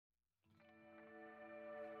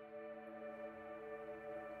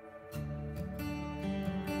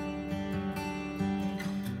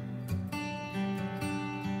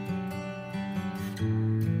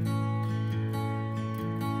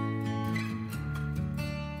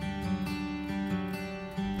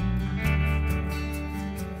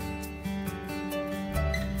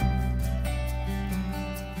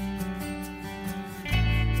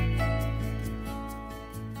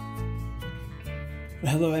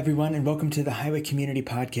Well, hello, everyone, and welcome to the Highway Community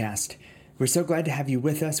Podcast. We're so glad to have you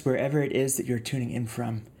with us wherever it is that you're tuning in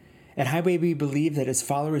from. At Highway, we believe that as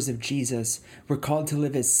followers of Jesus, we're called to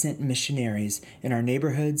live as sent missionaries in our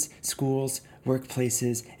neighborhoods, schools,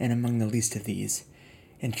 workplaces, and among the least of these.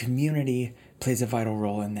 And community plays a vital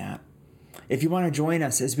role in that. If you want to join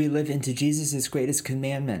us as we live into Jesus' greatest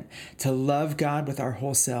commandment, to love God with our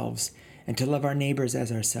whole selves and to love our neighbors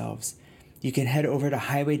as ourselves, you can head over to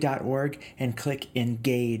highway.org and click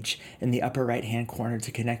Engage in the upper right-hand corner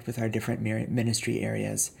to connect with our different ministry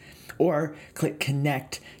areas. Or click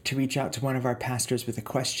Connect to reach out to one of our pastors with a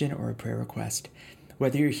question or a prayer request.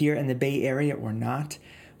 Whether you're here in the Bay Area or not,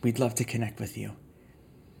 we'd love to connect with you.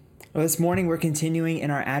 Well, this morning we're continuing in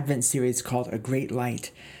our Advent series called A Great Light,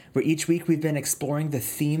 where each week we've been exploring the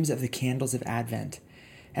themes of the candles of Advent.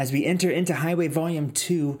 As we enter into Highway Volume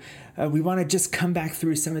 2, we want to just come back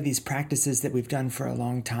through some of these practices that we've done for a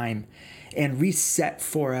long time and reset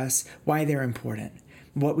for us why they're important,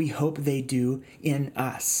 what we hope they do in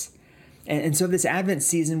us. And so this Advent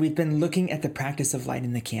season, we've been looking at the practice of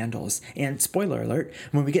lighting the candles. And spoiler alert,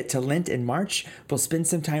 when we get to Lent in March, we'll spend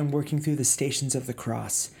some time working through the Stations of the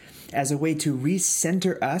Cross as a way to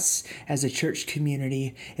recenter us as a church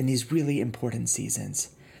community in these really important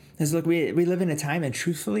seasons. Because look, we live in a time and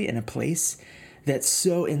truthfully in a place that's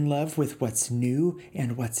so in love with what's new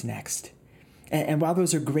and what's next. And while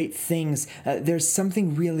those are great things, there's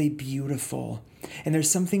something really beautiful and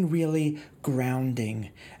there's something really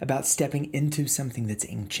grounding about stepping into something that's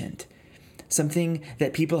ancient, something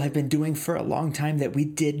that people have been doing for a long time that we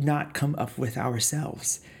did not come up with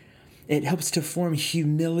ourselves. It helps to form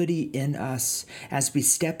humility in us as we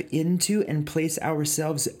step into and place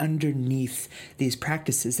ourselves underneath these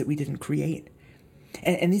practices that we didn't create.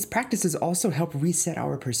 And these practices also help reset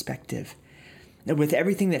our perspective. With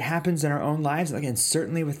everything that happens in our own lives, again,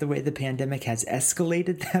 certainly with the way the pandemic has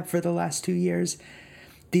escalated that for the last 2 years,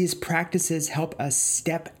 these practices help us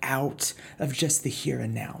step out of just the here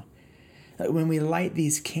and now. When we light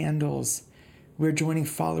these candles, we're joining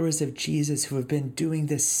followers of Jesus who have been doing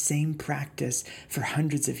this same practice for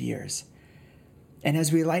hundreds of years. And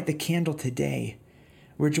as we light the candle today,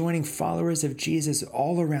 we're joining followers of Jesus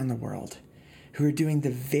all around the world who are doing the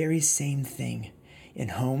very same thing in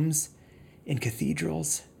homes, in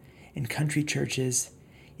cathedrals, in country churches,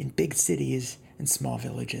 in big cities, and small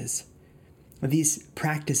villages. These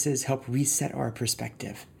practices help reset our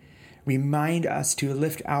perspective, remind us to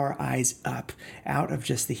lift our eyes up out of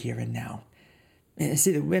just the here and now. And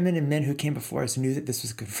see, the women and men who came before us knew that this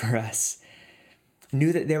was good for us,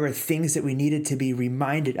 knew that there were things that we needed to be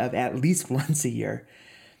reminded of at least once a year.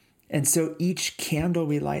 And so each candle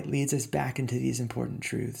we light leads us back into these important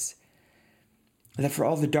truths. That for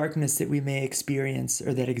all the darkness that we may experience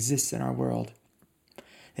or that exists in our world,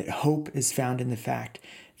 that hope is found in the fact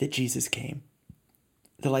that Jesus came.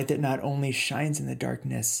 The light that not only shines in the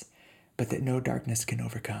darkness, but that no darkness can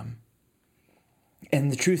overcome. And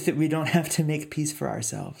the truth that we don't have to make peace for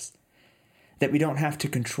ourselves, that we don't have to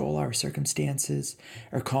control our circumstances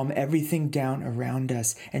or calm everything down around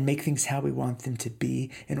us and make things how we want them to be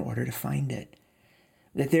in order to find it.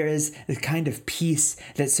 That there is the kind of peace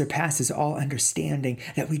that surpasses all understanding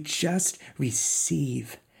that we just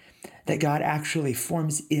receive, that God actually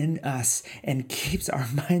forms in us and keeps our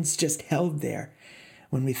minds just held there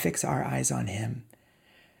when we fix our eyes on Him.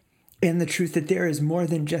 And the truth that there is more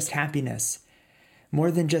than just happiness, more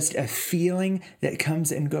than just a feeling that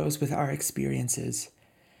comes and goes with our experiences,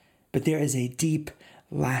 but there is a deep,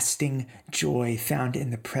 lasting joy found in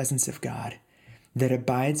the presence of God that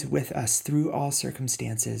abides with us through all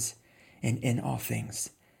circumstances and in all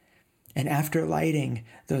things. And after lighting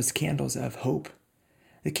those candles of hope,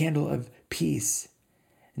 the candle of peace,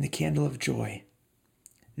 and the candle of joy,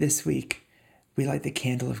 this week we light the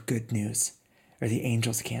candle of good news, or the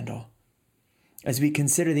angel's candle. As we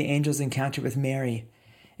consider the angel's encounter with Mary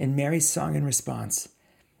and Mary's song and response,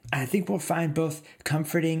 I think we'll find both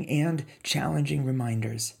comforting and challenging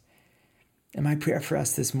reminders. And my prayer for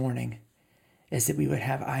us this morning is that we would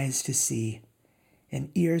have eyes to see and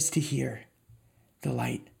ears to hear the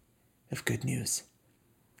light of good news.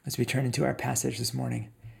 As we turn into our passage this morning,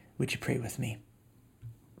 would you pray with me?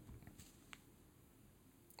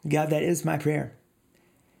 God, that is my prayer,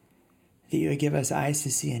 that you would give us eyes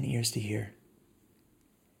to see and ears to hear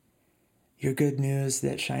your good news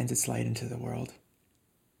that shines its light into the world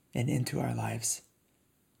and into our lives.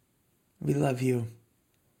 We love you.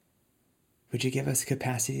 Would you give us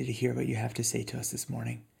capacity to hear what you have to say to us this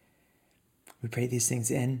morning? We pray these things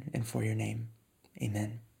in and for your name.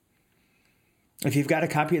 Amen. If you've got a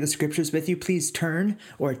copy of the scriptures with you, please turn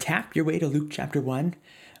or tap your way to Luke chapter 1.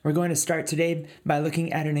 We're going to start today by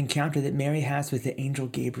looking at an encounter that Mary has with the angel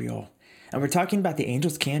Gabriel. And we're talking about the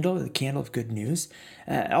angel's candle, the candle of good news,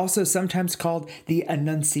 also sometimes called the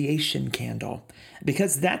Annunciation candle,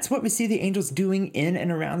 because that's what we see the angels doing in and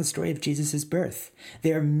around the story of Jesus' birth.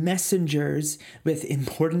 They are messengers with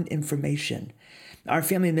important information. Our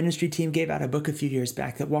family ministry team gave out a book a few years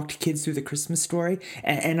back that walked kids through the Christmas story,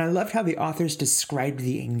 and I loved how the authors described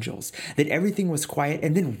the angels, that everything was quiet,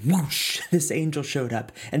 and then whoosh, this angel showed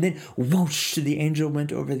up, and then whoosh, the angel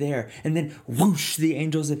went over there, and then whoosh, the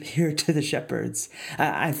angels appeared to the shepherds.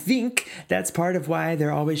 I think that's part of why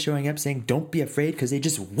they're always showing up saying, don't be afraid, because they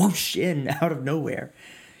just whoosh in out of nowhere.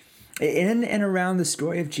 In and around the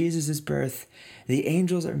story of Jesus' birth, the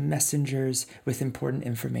angels are messengers with important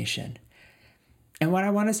information. And what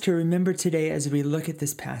I want us to remember today as we look at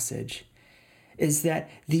this passage is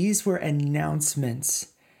that these were announcements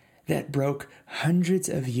that broke hundreds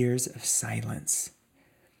of years of silence.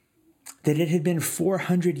 That it had been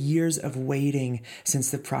 400 years of waiting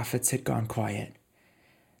since the prophets had gone quiet.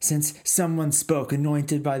 Since someone spoke,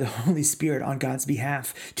 anointed by the Holy Spirit on God's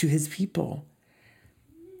behalf to his people.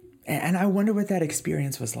 And I wonder what that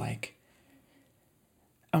experience was like.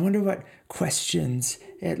 I wonder what questions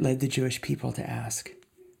it led the Jewish people to ask.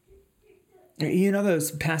 You know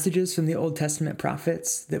those passages from the Old Testament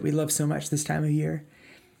prophets that we love so much this time of year?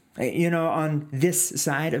 You know, on this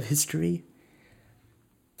side of history?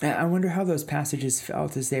 I wonder how those passages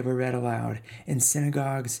felt as they were read aloud in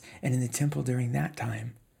synagogues and in the temple during that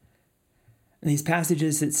time. And these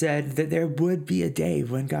passages that said that there would be a day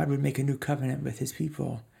when God would make a new covenant with his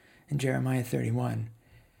people in Jeremiah 31.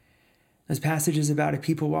 Those passages about a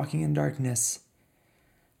people walking in darkness,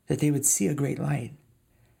 that they would see a great light,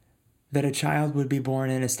 that a child would be born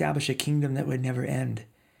and establish a kingdom that would never end,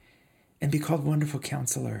 and be called Wonderful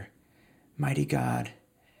Counselor, Mighty God,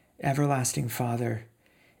 Everlasting Father,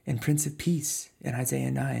 and Prince of Peace in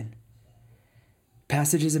Isaiah 9.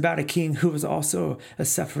 Passages about a king who was also a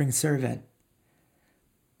suffering servant,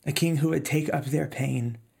 a king who would take up their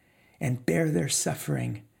pain and bear their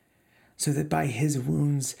suffering, so that by his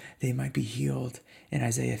wounds they might be healed in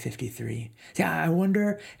Isaiah 53. Yeah, I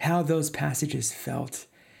wonder how those passages felt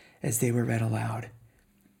as they were read aloud.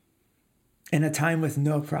 In a time with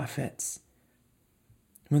no prophets,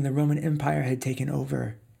 when the Roman Empire had taken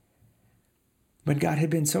over, when God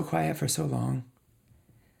had been so quiet for so long,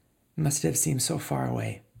 it must have seemed so far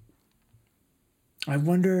away. I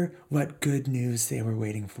wonder what good news they were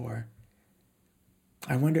waiting for.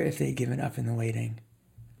 I wonder if they'd given up in the waiting.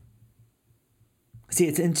 See,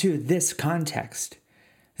 it's into this context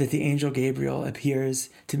that the angel Gabriel appears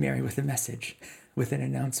to Mary with a message, with an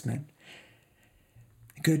announcement.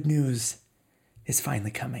 Good news is finally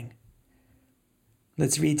coming.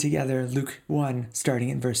 Let's read together Luke 1, starting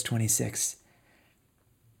in verse 26.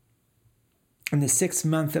 In the 6th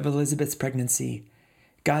month of Elizabeth's pregnancy,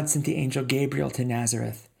 God sent the angel Gabriel to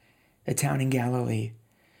Nazareth, a town in Galilee,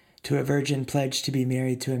 to a virgin pledged to be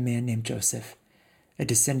married to a man named Joseph, a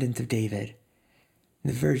descendant of David.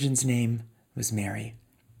 The virgin's name was Mary.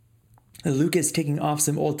 Luke is taking off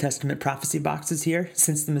some Old Testament prophecy boxes here,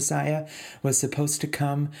 since the Messiah was supposed to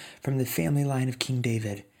come from the family line of King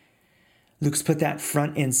David. Luke's put that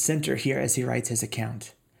front and center here as he writes his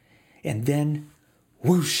account. And then,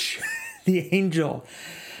 whoosh, the angel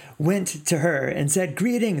went to her and said,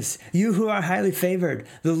 "Greetings, you who are highly favored.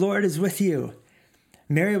 The Lord is with you."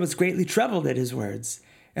 Mary was greatly troubled at his words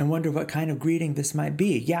and wondered what kind of greeting this might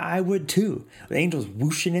be. Yeah, I would too. The angel's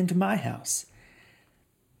whooshing into my house.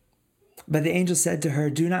 But the angel said to her,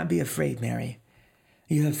 "Do not be afraid, Mary.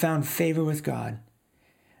 You have found favor with God.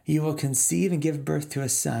 You will conceive and give birth to a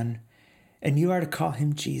son, and you are to call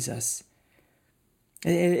him Jesus."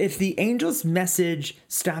 If the angel's message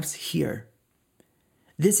stops here,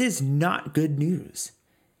 this is not good news,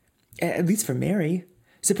 at least for Mary.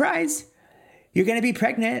 Surprise! You're going to be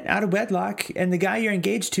pregnant out of wedlock, and the guy you're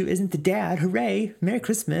engaged to isn't the dad. Hooray! Merry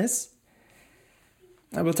Christmas.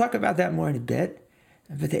 We'll talk about that more in a bit,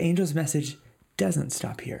 but the angel's message doesn't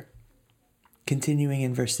stop here. Continuing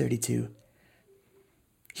in verse 32.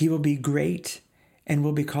 He will be great and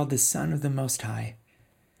will be called the Son of the Most High.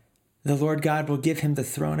 The Lord God will give him the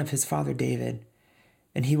throne of his father David,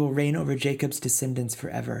 and he will reign over Jacob's descendants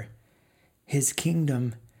forever. His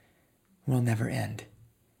kingdom will never end.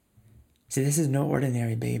 See, this is no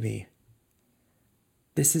ordinary baby.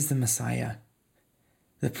 This is the Messiah,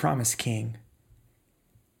 the promised King,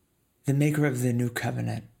 the maker of the new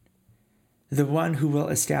covenant, the one who will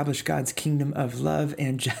establish God's kingdom of love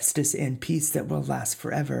and justice and peace that will last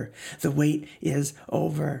forever. The wait is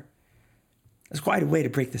over. It's quite a way to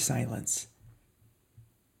break the silence.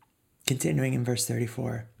 Continuing in verse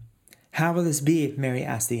 34. "How will this be?" Mary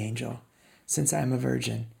asked the angel, "since I am a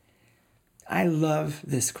virgin?" I love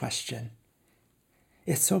this question.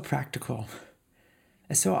 It's so practical.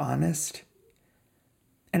 It's so honest.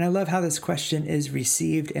 And I love how this question is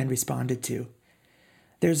received and responded to.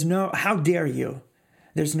 There's no, "How dare you?"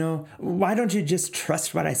 There's no, "Why don't you just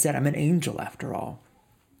trust what I said? I'm an angel after all."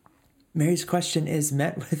 Mary's question is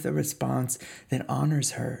met with a response that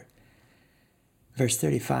honors her. Verse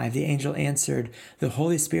 35, the angel answered, "The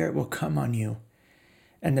Holy Spirit will come on you,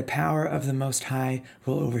 and the power of the Most High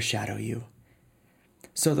will overshadow you.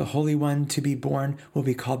 So the Holy One to be born will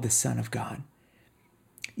be called the Son of God.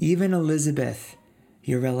 Even Elizabeth,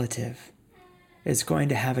 your relative, is going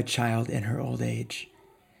to have a child in her old age.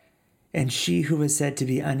 And she who was said to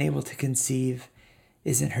be unable to conceive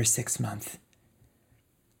is in her 6th month.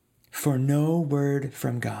 For no word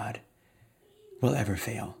from God will ever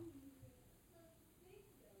fail."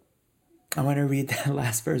 I want to read that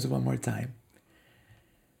last verse one more time.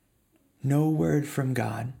 No word from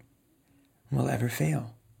God will ever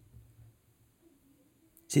fail.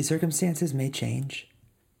 See, circumstances may change,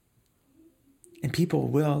 and people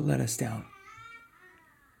will let us down.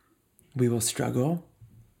 We will struggle.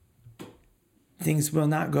 Things will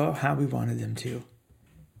not go how we wanted them to.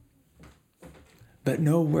 But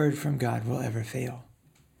no word from God will ever fail.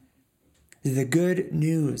 The good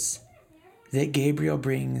news that Gabriel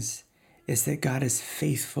brings is that God is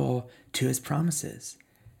faithful to his promises.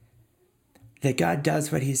 That God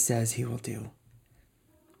does what he says he will do.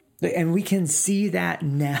 And we can see that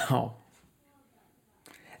now.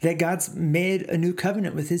 That God's made a new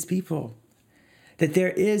covenant with his people. That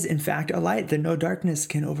there is, in fact, a light that no darkness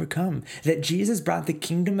can overcome. That Jesus brought the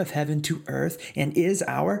kingdom of heaven to earth and is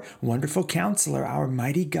our wonderful counselor, our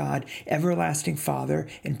mighty God, everlasting Father,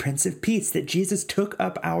 and Prince of Peace. That Jesus took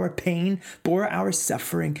up our pain, bore our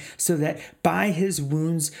suffering, so that by his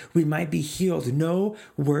wounds we might be healed. No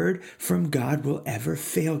word from God will ever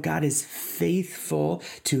fail. God is faithful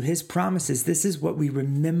to his promises. This is what we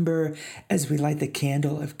remember as we light the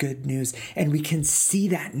candle of good news. And we can see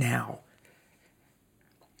that now.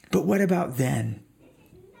 But what about then?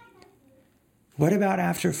 What about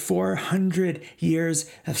after 400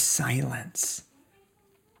 years of silence,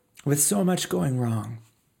 with so much going wrong,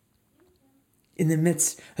 in the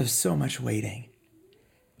midst of so much waiting?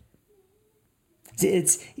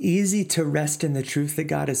 It's easy to rest in the truth that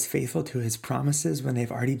God is faithful to his promises when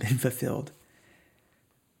they've already been fulfilled.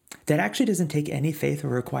 That actually doesn't take any faith or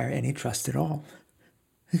require any trust at all,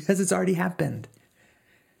 because it's already happened.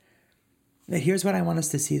 But here's what I want us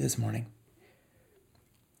to see this morning.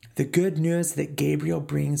 The good news that Gabriel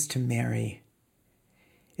brings to Mary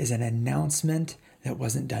is an announcement that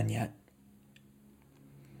wasn't done yet.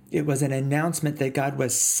 It was an announcement that God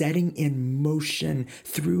was setting in motion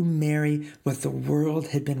through Mary what the world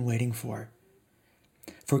had been waiting for.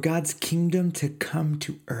 For God's kingdom to come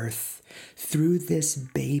to earth through this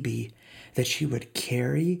baby that she would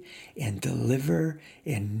carry and deliver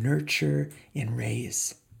and nurture and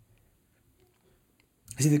raise.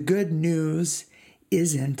 See, the good news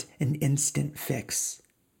isn't an instant fix.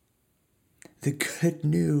 The good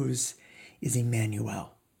news is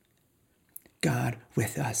Emmanuel, God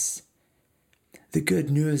with us. The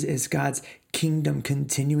good news is God's kingdom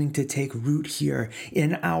continuing to take root here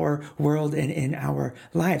in our world and in our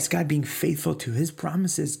lives. God being faithful to his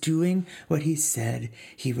promises, doing what he said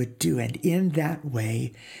he would do. And in that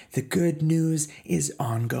way, the good news is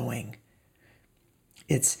ongoing.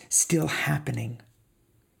 It's still happening.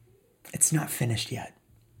 It's not finished yet.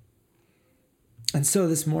 And so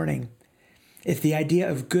this morning, if the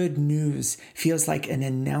idea of good news feels like an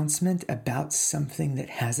announcement about something that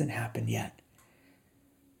hasn't happened yet,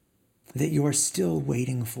 that you're still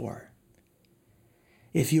waiting for,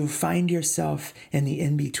 if you find yourself in the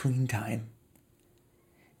in-between time,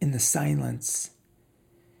 in the silence,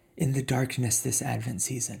 in the darkness this Advent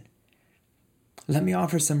season, let me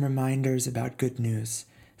offer some reminders about good news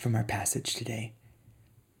from our passage today.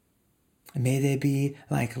 May they be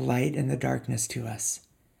like light in the darkness to us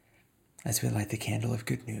as we light the candle of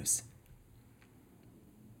good news.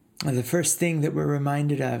 The first thing that we're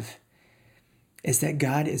reminded of is that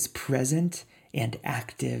God is present and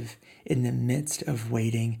active in the midst of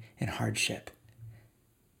waiting and hardship.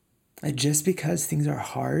 Just because things are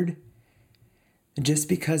hard, just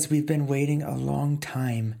because we've been waiting a long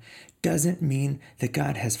time, doesn't mean that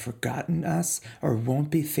God has forgotten us or won't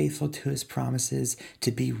be faithful to his promises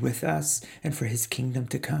to be with us and for his kingdom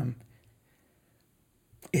to come.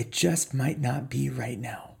 It just might not be right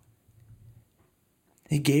now.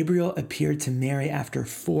 Gabriel appeared to Mary after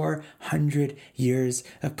 400 years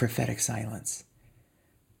of prophetic silence.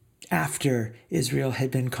 after Israel had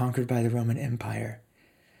been conquered by the Roman Empire.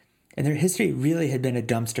 And their history really had been a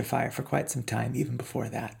dumpster fire for quite some time, even before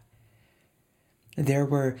that. There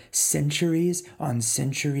were centuries on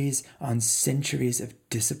centuries on centuries of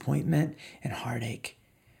disappointment and heartache.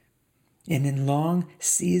 And in long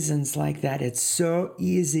seasons like that, it's so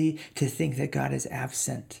easy to think that God is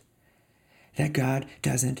absent, that God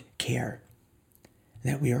doesn't care,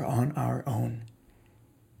 that we are on our own.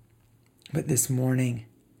 But this morning,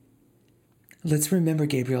 let's remember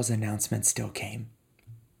Gabriel's announcement still came.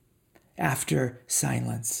 After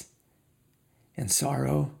silence and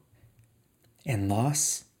sorrow and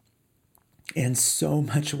loss and so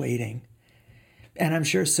much waiting, and I'm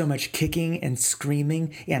sure so much kicking and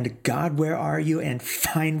screaming and God, where are you? And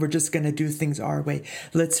fine, we're just going to do things our way.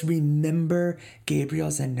 Let's remember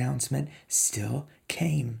Gabriel's announcement still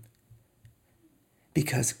came,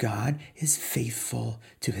 because God is faithful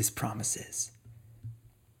to his promises.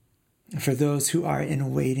 For those who are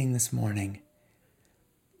in waiting this morning,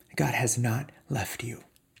 God has not left you.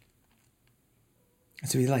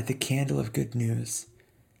 As we light the candle of good news,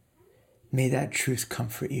 may that truth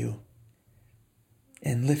comfort you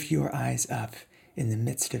and lift your eyes up in the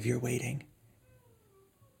midst of your waiting.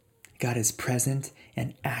 God is present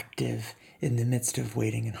and active in the midst of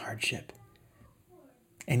waiting and hardship.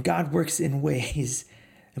 And God works in ways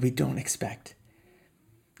that we don't expect.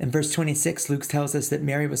 In verse 26, Luke tells us that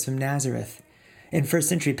Mary was from Nazareth. In first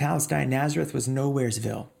century Palestine, Nazareth was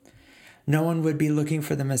nowheresville. No one would be looking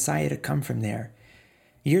for the Messiah to come from there.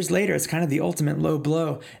 Years later, it's kind of the ultimate low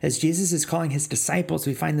blow. As Jesus is calling his disciples,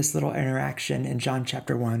 we find this little interaction in John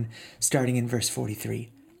chapter 1, starting in verse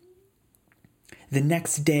 43. The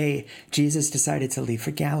next day, Jesus decided to leave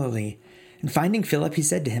for Galilee. And finding Philip, he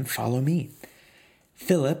said to him, "Follow me."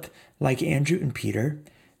 Philip, like Andrew and Peter,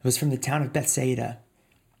 was from the town of Bethsaida.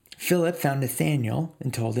 Philip found Nathanael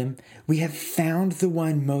and told him, "We have found the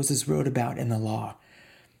one Moses wrote about in the law,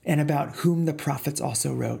 and about whom the prophets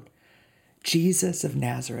also wrote, Jesus of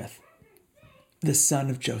Nazareth, the son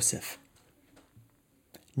of Joseph."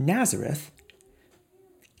 Nazareth?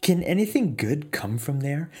 Can anything good come from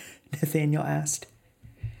there? Nathanael asked.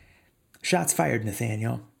 Shots fired,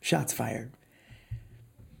 Nathanael. Shots fired.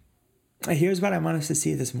 Here's what I want us to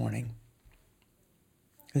see this morning.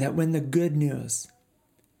 That when the good news,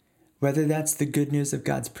 whether that's the good news of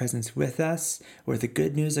God's presence with us or the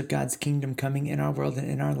good news of God's kingdom coming in our world and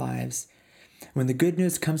in our lives, when the good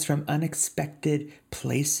news comes from unexpected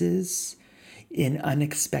places, in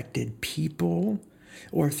unexpected people,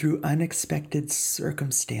 or through unexpected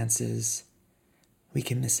circumstances, we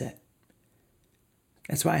can miss it.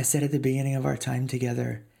 That's why I said at the beginning of our time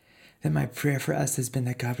together that my prayer for us has been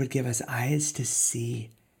that God would give us eyes to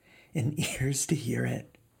see and ears to hear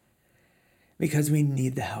it, because we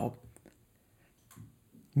need the help.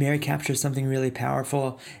 Mary captures something really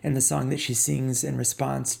powerful in the song that she sings in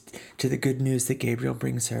response to the good news that Gabriel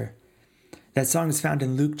brings her. That song is found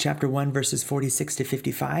in Luke chapter 1, verses 46 to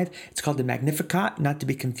 55. It's called the Magnificat, not to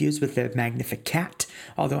be confused with the Magnificat,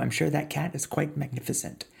 although I'm sure that cat is quite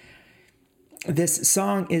magnificent. This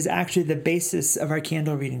song is actually the basis of our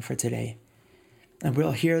candle reading for today. And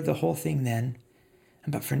we'll hear the whole thing then.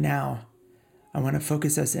 But for now, I want to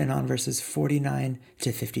focus us in on verses 49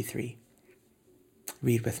 to 53.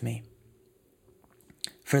 Read with me.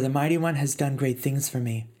 "For the Mighty One has done great things for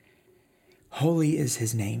me. Holy is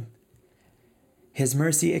his name. His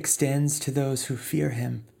mercy extends to those who fear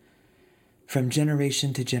him from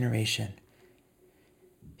generation to generation.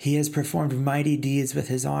 He has performed mighty deeds with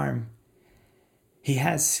his arm. He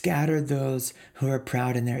has scattered those who are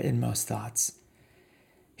proud in their inmost thoughts.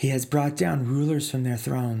 He has brought down rulers from their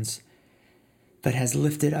thrones, but has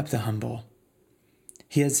lifted up the humble.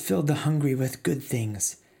 He has filled the hungry with good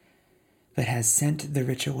things, but has sent the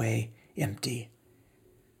rich away empty."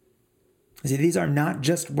 See, these are not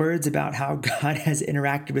just words about how God has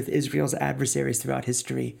interacted with Israel's adversaries throughout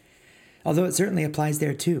history, although it certainly applies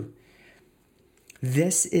there too.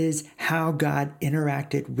 This is how God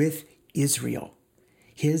interacted with Israel,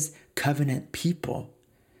 his covenant people,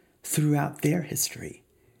 throughout their history.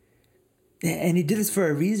 And he did this for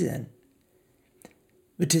a reason.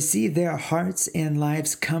 But to see their hearts and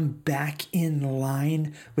lives come back in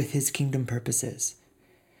line with his kingdom purposes.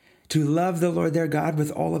 To love the Lord their God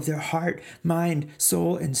with all of their heart, mind,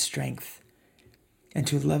 soul, and strength. And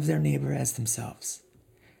to love their neighbor as themselves.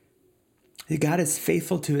 God is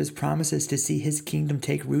faithful to his promises to see his kingdom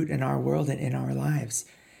take root in our world and in our lives.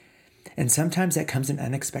 And sometimes that comes in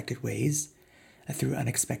unexpected ways, through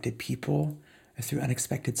unexpected people, or through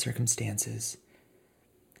unexpected circumstances.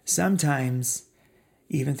 Sometimes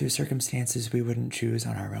even through circumstances we wouldn't choose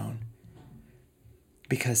on our own.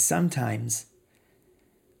 because sometimes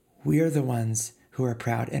we're the ones who are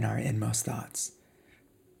proud in our inmost thoughts.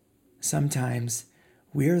 Sometimes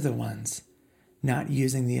we're the ones not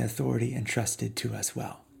using the authority entrusted to us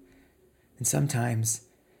well. And sometimes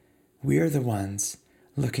we're the ones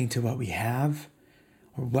looking to what we have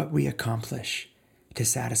or what we accomplish to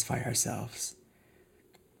satisfy ourselves.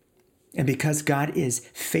 And because God is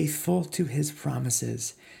faithful to his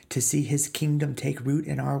promises to see his kingdom take root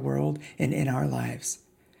in our world and in our lives,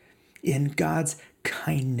 in God's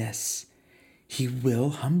kindness, he will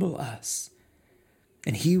humble us.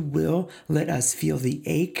 And he will let us feel the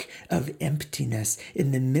ache of emptiness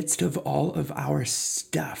in the midst of all of our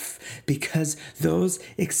stuff, because those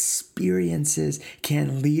experiences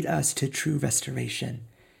can lead us to true restoration,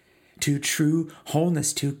 to true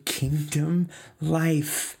wholeness, to kingdom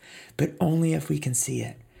life, but only if we can see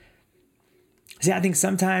it. See, I think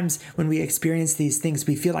sometimes when we experience these things,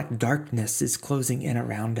 we feel like darkness is closing in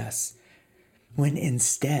around us, when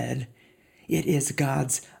instead it is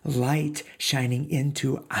God's light shining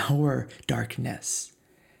into our darkness.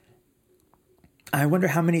 I wonder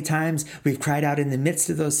how many times we've cried out in the midst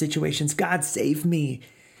of those situations, God, save me.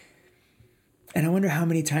 And I wonder how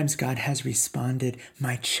many times God has responded,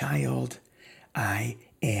 my child, I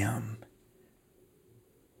am.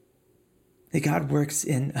 That God works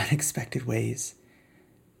in unexpected ways.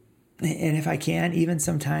 And if I can, even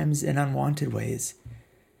sometimes in unwanted ways,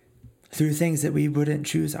 through things that we wouldn't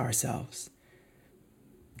choose ourselves.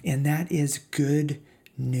 And that is good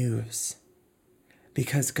news,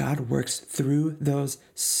 because God works through those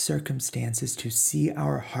circumstances to see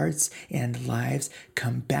our hearts and lives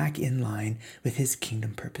come back in line with his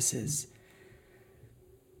kingdom purposes.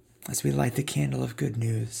 As we light the candle of good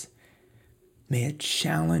news, may it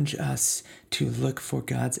challenge us to look for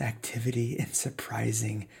God's activity in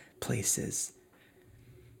surprising places.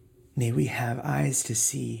 May we have eyes to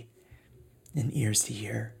see and ears to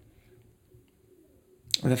hear.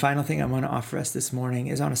 And the final thing I want to offer us this morning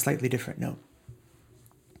is on a slightly different note.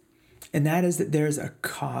 And that is that there's a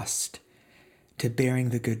cost to bearing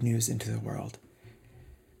the good news into the world.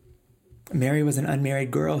 Mary was an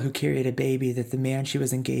unmarried girl who carried a baby that the man she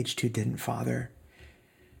was engaged to didn't father.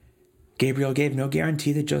 Gabriel gave no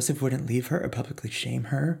guarantee that Joseph wouldn't leave her or publicly shame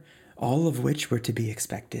her, all of which were to be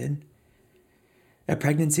expected. A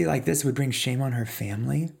pregnancy like this would bring shame on her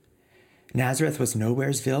family. Nazareth was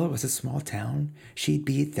Nowheresville. It was a small town. She'd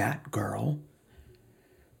be that girl.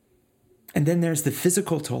 And then there's the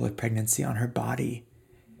physical toll of pregnancy on her body,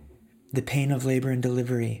 the pain of labor and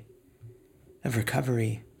delivery, of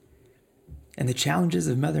recovery, and the challenges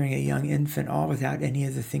of mothering a young infant, all without any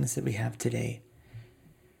of the things that we have today.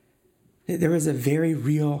 There was a very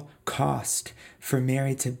real cost for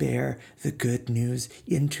Mary to bear the good news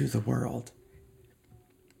into the world.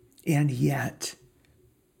 And yet,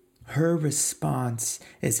 her response,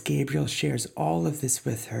 as Gabriel shares all of this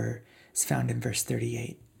with her, is found in verse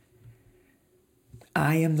 38.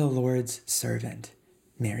 I am the Lord's servant,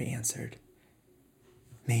 Mary answered.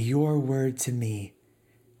 May your word to me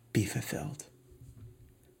be fulfilled.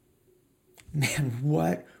 Man,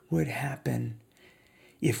 what would happen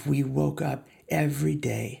if we woke up every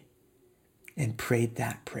day and prayed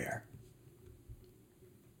that prayer?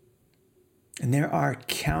 And there are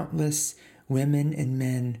countless women and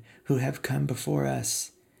men who have come before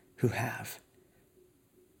us who have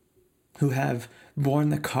borne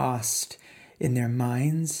the cost in their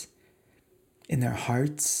minds, in their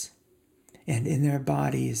hearts, and in their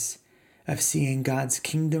bodies of seeing God's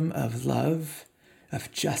kingdom of love,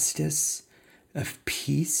 of justice, of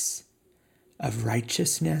peace, of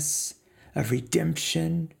righteousness, of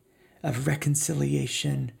redemption, of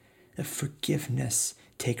reconciliation, of forgiveness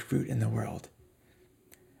take root in the world.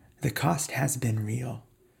 The cost has been real.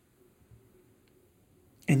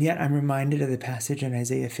 And yet I'm reminded of the passage in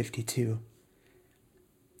Isaiah 52.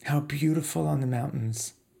 How beautiful on the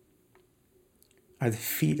mountains are the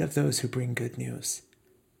feet of those who bring good news,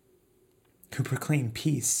 who proclaim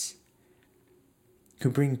peace,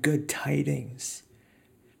 who bring good tidings,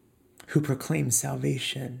 who proclaim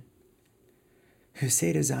salvation, who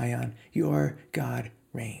say to Zion, your God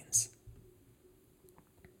reigns.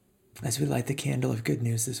 As we light the candle of good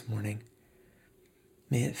news this morning,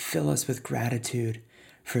 may it fill us with gratitude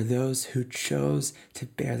for those who chose to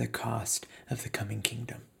bear the cost of the coming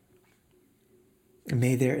kingdom. And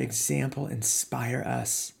may their example inspire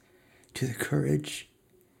us to the courage,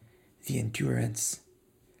 the endurance,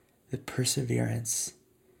 the perseverance,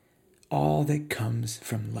 all that comes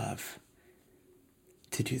from love,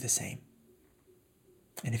 to do the same.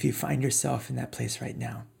 And if you find yourself in that place right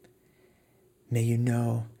now, may you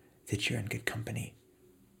know that you're in good company.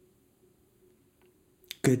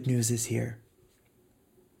 Good news is here.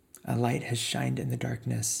 A light has shined in the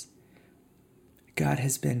darkness. God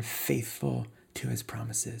has been faithful to his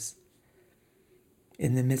promises.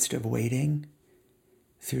 In the midst of waiting,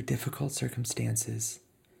 through difficult circumstances,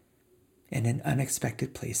 and in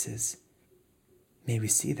unexpected places, may we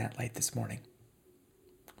see that light this morning.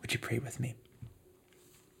 Would you pray with me?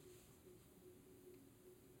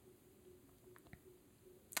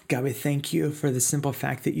 God, we thank you for the simple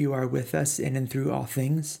fact that you are with us in and through all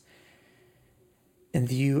things, and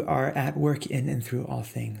that you are at work in and through all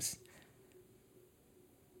things.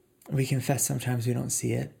 We confess sometimes we don't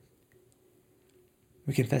see it.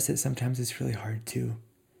 We confess that sometimes it's really hard to.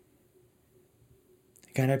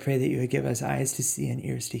 God, I pray that you would give us eyes to see and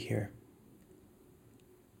ears to hear,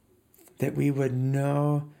 that we would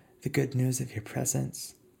know the good news of your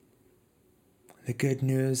presence, the good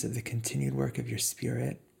news of the continued work of your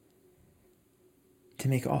Spirit to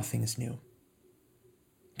make all things new,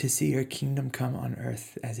 to see your kingdom come on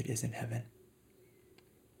earth as it is in heaven.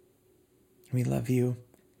 We love you.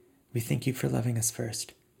 We thank you for loving us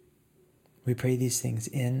first. We pray these things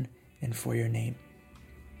in and for your name.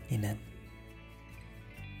 Amen.